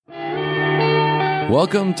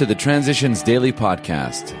Welcome to the Transitions Daily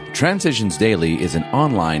podcast. Transitions Daily is an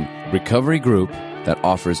online recovery group that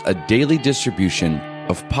offers a daily distribution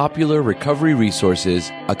of popular recovery resources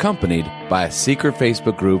accompanied by a secret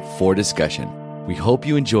Facebook group for discussion. We hope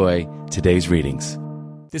you enjoy today's readings.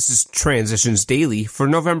 This is Transitions Daily for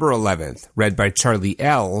November 11th, read by Charlie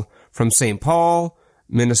L. from St. Paul,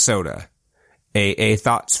 Minnesota. AA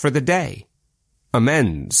Thoughts for the Day.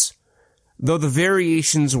 Amends. Though the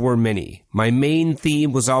variations were many, my main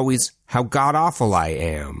theme was always how god-awful I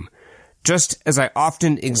am. Just as I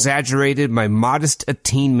often exaggerated my modest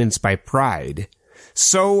attainments by pride,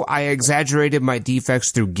 so I exaggerated my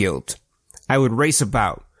defects through guilt. I would race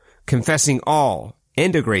about, confessing all,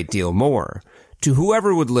 and a great deal more, to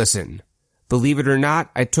whoever would listen. Believe it or not,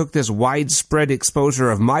 I took this widespread exposure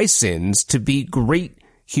of my sins to be great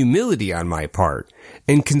humility on my part,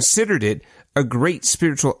 and considered it a great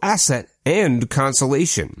spiritual asset and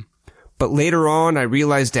consolation. But later on, I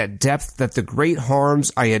realized at depth that the great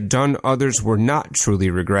harms I had done others were not truly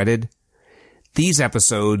regretted. These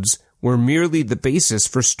episodes were merely the basis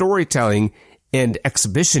for storytelling and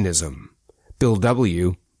exhibitionism. Bill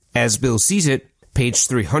W., as Bill sees it, page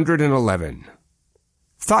 311.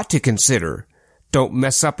 Thought to consider: don't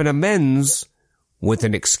mess up an amends with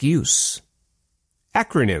an excuse.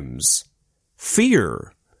 Acronyms: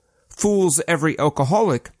 FEAR fools every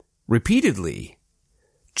alcoholic repeatedly.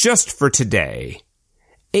 Just for today.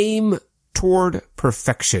 Aim toward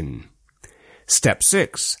perfection. Step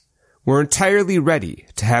 6. We're entirely ready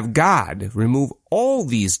to have God remove all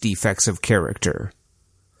these defects of character.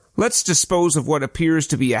 Let's dispose of what appears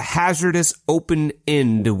to be a hazardous open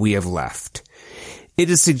end we have left. It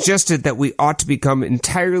is suggested that we ought to become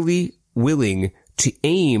entirely willing to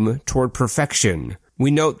aim toward perfection. We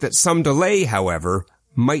note that some delay, however,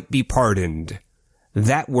 might be pardoned.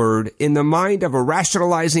 That word, in the mind of a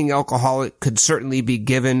rationalizing alcoholic, could certainly be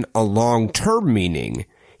given a long-term meaning.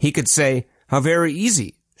 He could say, how very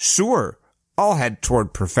easy. Sure, I'll head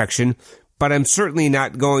toward perfection, but I'm certainly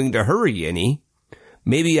not going to hurry any.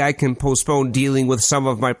 Maybe I can postpone dealing with some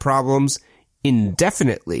of my problems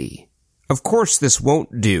indefinitely. Of course this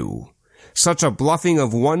won't do. Such a bluffing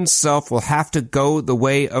of oneself will have to go the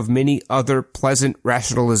way of many other pleasant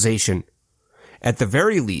rationalization. At the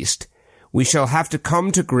very least, we shall have to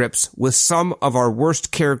come to grips with some of our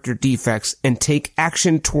worst character defects and take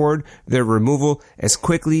action toward their removal as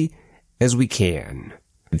quickly as we can.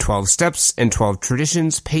 12 Steps and 12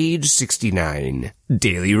 Traditions, page 69.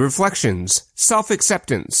 Daily Reflections.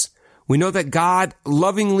 Self-acceptance. We know that God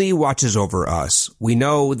lovingly watches over us. We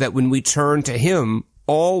know that when we turn to Him,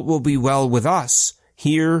 all will be well with us,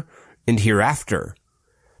 here and hereafter.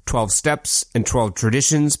 12 Steps and 12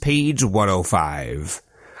 Traditions, page 105.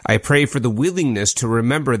 I pray for the willingness to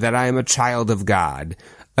remember that I am a child of God,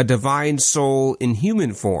 a divine soul in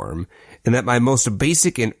human form, and that my most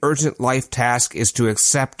basic and urgent life task is to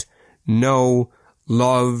accept, know,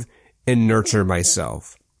 love, and nurture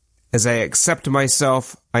myself. As I accept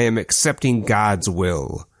myself, I am accepting God's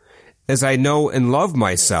will. As I know and love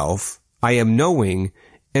myself, I am knowing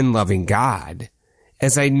and loving God.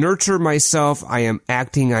 As I nurture myself, I am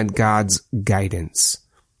acting on God's guidance.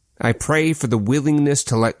 I pray for the willingness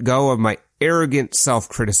to let go of my arrogant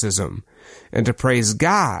self-criticism and to praise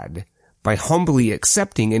God by humbly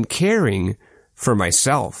accepting and caring for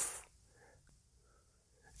myself.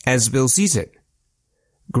 As Bill sees it,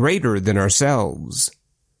 greater than ourselves.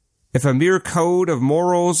 If a mere code of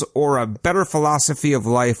morals or a better philosophy of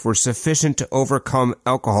life were sufficient to overcome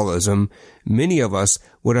alcoholism, many of us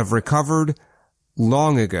would have recovered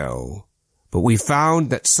long ago. But we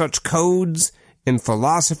found that such codes and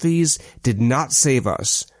philosophies did not save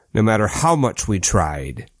us, no matter how much we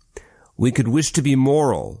tried. We could wish to be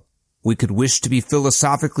moral. We could wish to be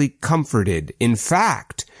philosophically comforted. In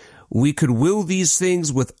fact, we could will these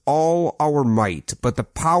things with all our might, but the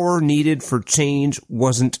power needed for change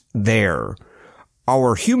wasn't there.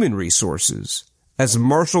 Our human resources, as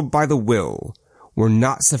marshaled by the will, were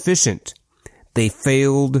not sufficient. They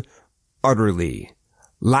failed utterly.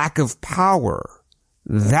 Lack of power.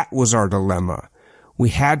 That was our dilemma. We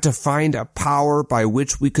had to find a power by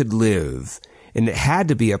which we could live, and it had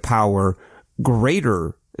to be a power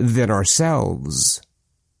greater than ourselves.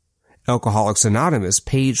 Alcoholics Anonymous,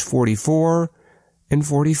 page 44 and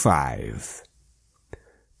 45.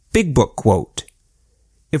 Big Book quote: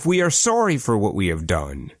 if we are sorry for what we have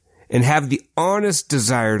done and have the honest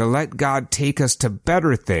desire to let God take us to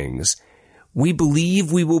better things, we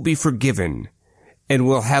believe we will be forgiven and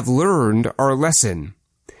will have learned our lesson.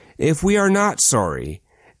 If we are not sorry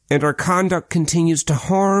and our conduct continues to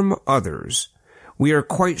harm others, we are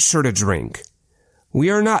quite sure to drink.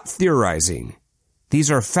 We are not theorizing. These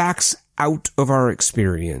are facts out of our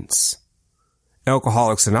experience.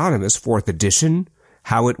 Alcoholics Anonymous, 4th edition,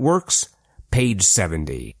 How It Works, page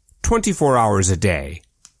 70. 24 hours a day.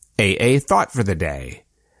 AA thought for the day.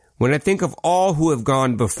 When I think of all who have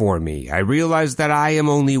gone before me, I realize that I am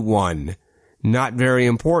only one, not very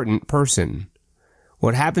important person.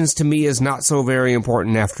 What happens to me is not so very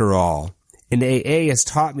important after all. And AA has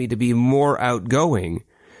taught me to be more outgoing,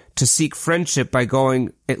 to seek friendship by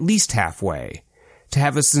going at least halfway, to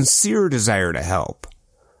have a sincere desire to help.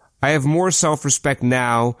 I have more self-respect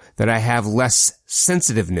now that I have less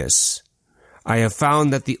sensitiveness. I have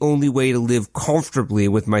found that the only way to live comfortably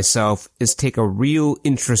with myself is take a real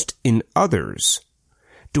interest in others.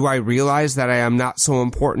 Do I realize that I am not so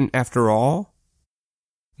important after all?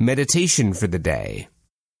 Meditation for the day.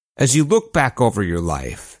 As you look back over your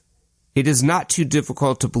life, it is not too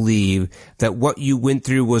difficult to believe that what you went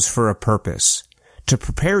through was for a purpose, to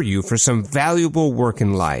prepare you for some valuable work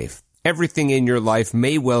in life. Everything in your life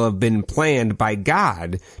may well have been planned by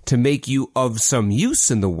God to make you of some use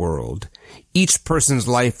in the world. Each person's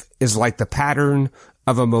life is like the pattern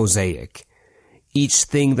of a mosaic. Each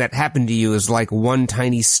thing that happened to you is like one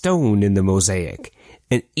tiny stone in the mosaic,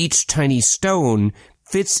 and each tiny stone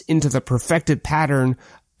fits into the perfected pattern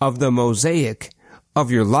of the mosaic of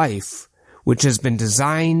your life, which has been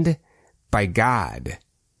designed by God.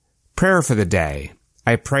 Prayer for the day.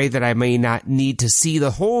 I pray that I may not need to see the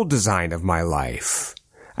whole design of my life.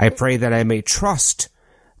 I pray that I may trust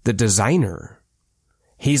the designer.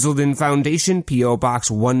 Hazelden Foundation, P.O. Box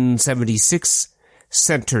 176,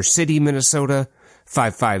 Center City, Minnesota,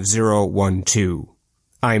 55012.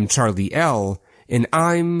 I'm Charlie L., and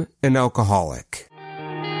I'm an alcoholic.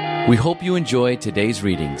 We hope you enjoyed today's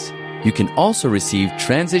readings. You can also receive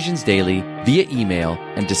Transitions Daily via email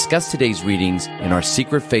and discuss today's readings in our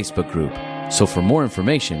secret Facebook group. So for more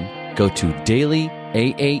information, go to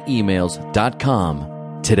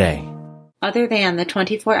dailyaaemails.com today. Other than the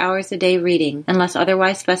 24 hours a day reading, unless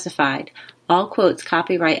otherwise specified, all quotes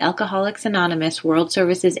copyright Alcoholics Anonymous World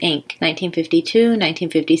Services, Inc., 1952,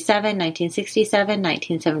 1957, 1967,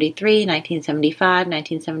 1973, 1975,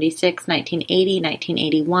 1976, 1980,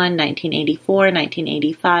 1981, 1984,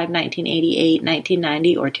 1985, 1988,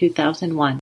 1990, or 2001.